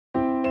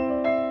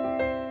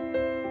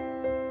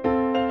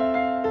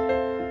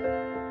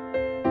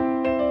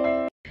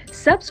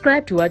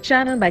Subscribe to our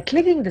channel by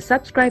clicking the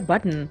subscribe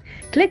button.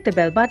 Click the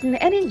bell button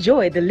and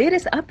enjoy the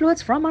latest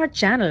uploads from our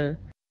channel.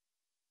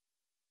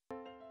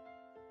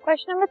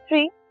 Question number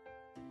 3.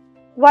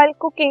 While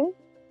cooking,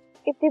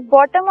 if the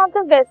bottom of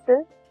the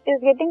vessel is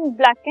getting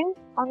blackened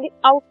on the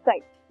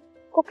outside,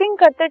 cooking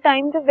करते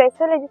time जो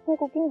vessel है जिसमें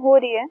cooking हो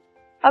रही है,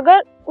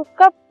 अगर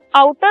उसका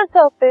outer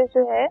surface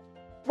जो है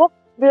वो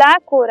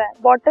ब्लैक हो रहा है,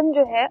 बॉटम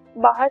जो है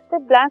बाहर से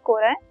ब्लैक हो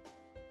रहा है,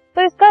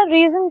 तो इसका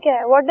रीजन क्या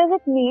है? What does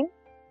it mean?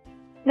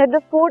 That the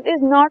food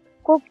is not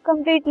cooked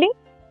completely,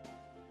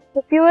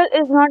 the fuel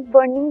is not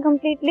burning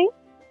completely,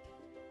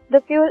 the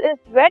fuel is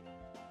wait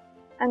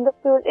and the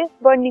fuel is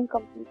burning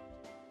complete.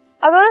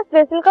 अगर उस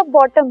वेसल का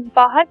बॉटम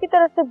बाहर की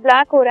तरफ से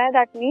ब्लैक हो रहा है,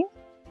 दैट मीन्स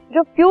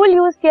जो फ्यूल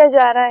यूज किया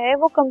जा रहा है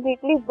वो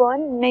कम्प्लीटली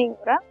बर्न नहीं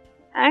हो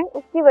रहा एंड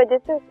उसकी वजह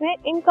से उसमें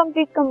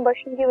इनकम्प्लीट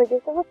कंबशन की वजह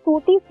से वो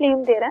सूटी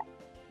फ्लेम दे रहा है,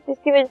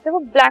 जिसकी वजह से वो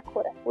ब्लैक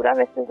हो रहा है, पूरा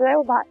वेसल जो है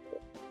वो बाहर